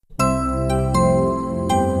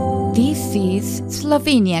This is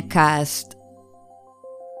Sloveniacast.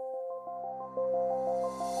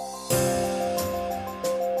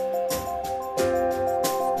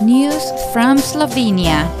 News from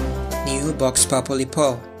Slovenia. New Vox Populi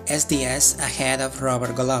poll, SDS ahead of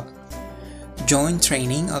Robert Golob. Joint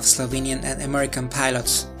training of Slovenian and American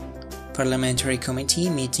pilots. Parliamentary committee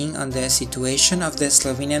meeting on the situation of the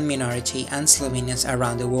Slovenian minority and Slovenians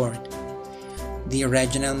around the world. The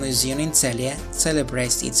regional museum in Celje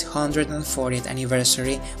celebrates its 140th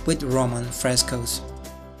anniversary with Roman frescoes.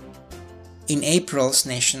 In April's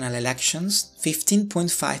national elections,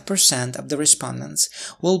 15.5% of the respondents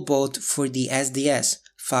will vote for the SDS,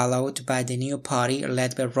 followed by the new party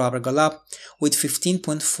led by Robert Golob with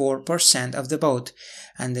 15.4% of the vote,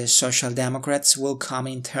 and the Social Democrats will come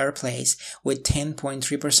in third place with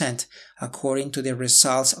 10.3%, according to the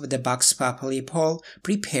results of the Vox Populi poll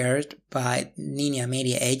prepared by Nina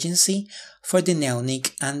Media Agency for the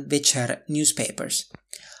Dnevnik and Večer newspapers.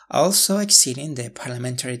 Also exceeding the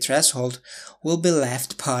parliamentary threshold will be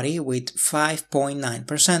Left Party with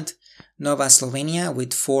 5.9%, Nova Slovenia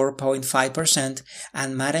with 4.5%,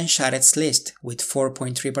 and Maren Šarec's list with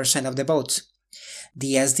 4.3% of the votes.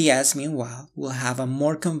 The SDS, meanwhile, will have a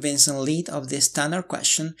more convincing lead of the standard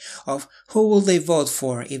question of who will they vote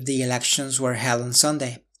for if the elections were held on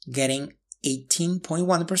Sunday, getting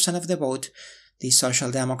 18.1% of the vote, the Social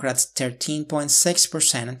Democrats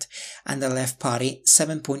 13.6%, and the Left Party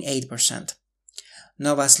 7.8%.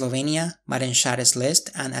 Nova Slovenia, Maren Šarec's list,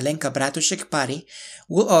 and Alenka Bratušek party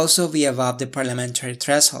will also be above the parliamentary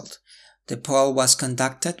threshold. The poll was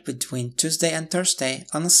conducted between Tuesday and Thursday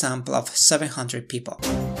on a sample of 700 people.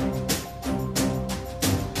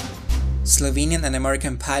 Slovenian and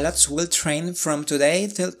American pilots will train from today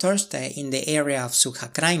till Thursday in the area of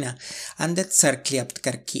Suha Krajina and the Cerklje ob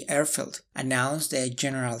Krki airfield, announced the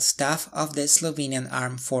General Staff of the Slovenian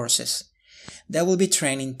Armed Forces. They will be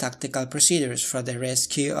trained in tactical procedures for the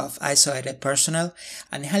rescue of isolated personnel,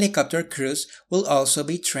 and helicopter crews will also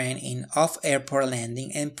be trained in off-airport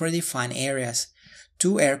landing in predefined areas.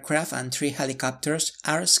 2 aircraft and 3 helicopters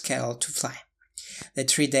are scheduled to fly. The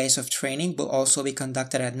 3 days of training will also be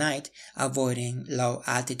conducted at night, avoiding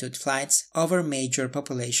low-altitude flights over major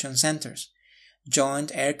population centers.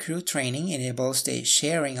 Joint aircrew training enables the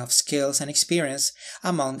sharing of skills and experience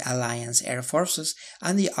among alliance air forces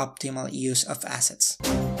and the optimal use of assets.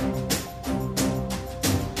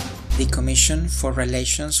 The Commission for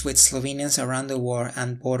Relations with Slovenians around the world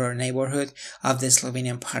and border neighborhood of the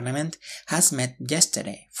Slovenian Parliament has met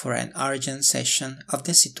yesterday for an urgent session of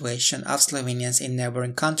the situation of Slovenians in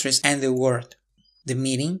neighboring countries and the world. The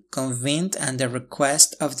meeting, convened at the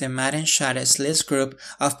request of the Maren Šarec's list group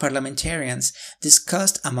of parliamentarians,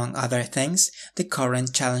 discussed, among other things, the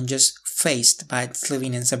current challenges faced by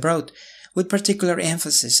Slovenians abroad, with particular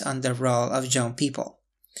emphasis on the role of young people.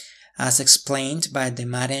 As explained by the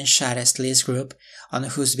Maren Šarec's list group, on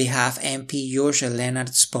whose behalf MP Jože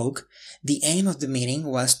Lenart spoke, the aim of the meeting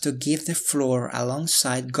was to give the floor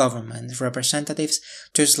alongside government representatives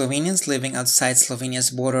to Slovenians living outside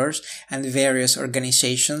Slovenia's borders and various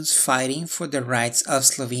organizations fighting for the rights of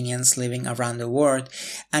Slovenians living around the world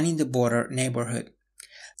and in the border neighborhood.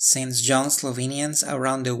 Since young Slovenians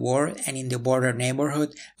around the world and in the border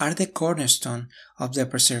neighborhood are the cornerstone of the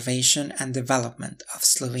preservation and development of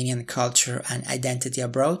Slovenian culture and identity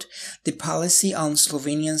abroad, the policy on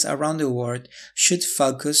Slovenians around the world should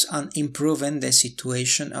focus on improving the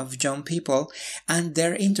situation of young people and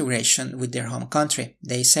their integration with their home country,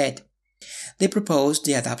 they said. They proposed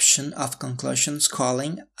the adoption of conclusions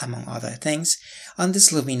calling, among other things, on the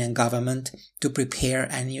Slovenian government to prepare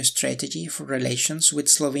a new strategy for relations with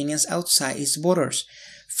Slovenians outside its borders,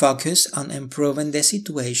 focus on improving the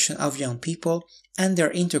situation of young people and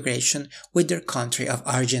their integration with their country of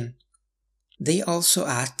origin. They also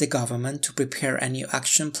asked the government to prepare a new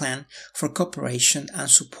action plan for cooperation and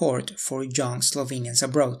support for young Slovenians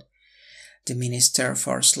abroad. The Minister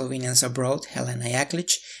for Slovenians Abroad, Helena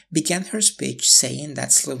Jaklič, began her speech saying that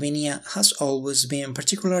Slovenia has always been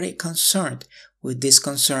particularly concerned with this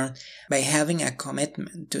concern by having a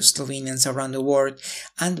commitment to Slovenians around the world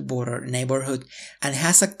and border neighborhood, and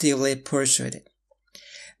has actively pursued it.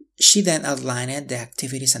 She then outlined the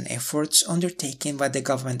activities and efforts undertaken by the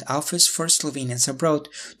Government Office for Slovenians Abroad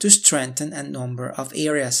to strengthen a number of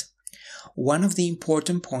areas. One of the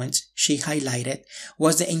important points she highlighted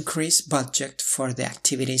was the increased budget for the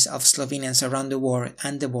activities of Slovenians around the world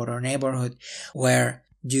and the border neighborhood, where,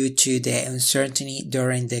 due to the uncertainty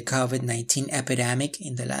during the COVID-19 epidemic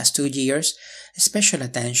in the last 2 years, special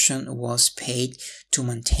attention was paid to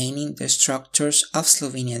maintaining the structures of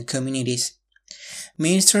Slovenian communities.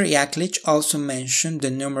 Minister Jaklic also mentioned the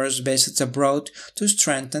numerous visits abroad to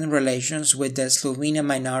strengthen relations with the Slovenian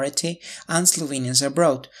minority and Slovenians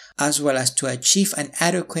abroad, as well as to achieve an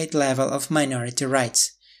adequate level of minority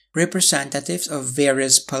rights. Representatives of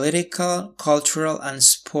various political, cultural and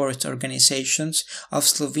sports organizations of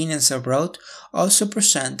Slovenians abroad also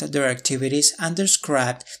presented their activities and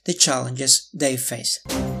described the challenges they face.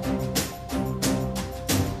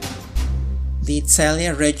 The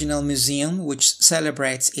Celje Regional Museum, which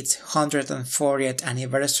celebrates its 140th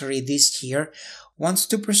anniversary this year, wants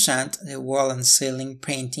to present the wall and ceiling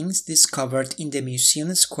paintings discovered in the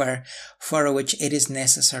museum square, for which it is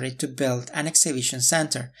necessary to build an exhibition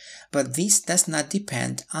center. But this does not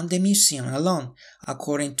depend on the museum alone,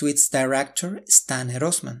 according to its director, Stane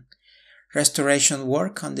Rosman. Restoration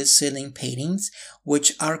work on the ceiling paintings,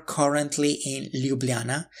 which are currently in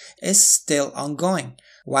Ljubljana, is still ongoing,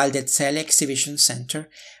 while the Celje Exhibition Center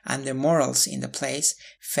and the murals in the place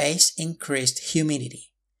face increased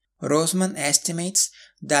humidity. Rosman estimates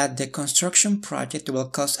that the construction project will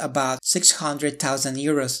cost about 600,000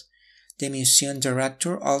 euros. The museum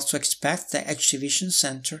director also expects the exhibition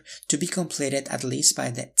center to be completed at least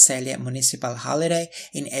by the Celje municipal holiday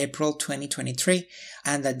in April 2023,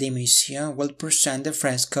 and that the museum will present the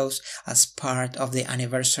frescoes as part of the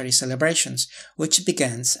anniversary celebrations, which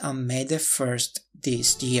begins on May the 1st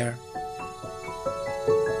this year.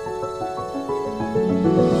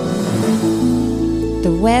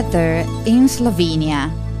 The weather in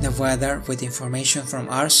Slovenia. The weather with information from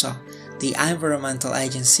ARSO, the Environmental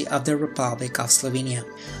Agency of the Republic of Slovenia.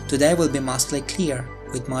 Today will be mostly clear,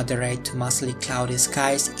 with moderate to mostly cloudy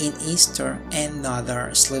skies in eastern and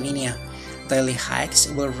northern Slovenia. Daily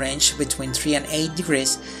highs will range between 3 and 8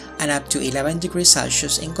 degrees and up to 11 degrees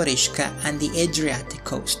Celsius in Goriška and the Adriatic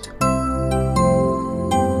coast.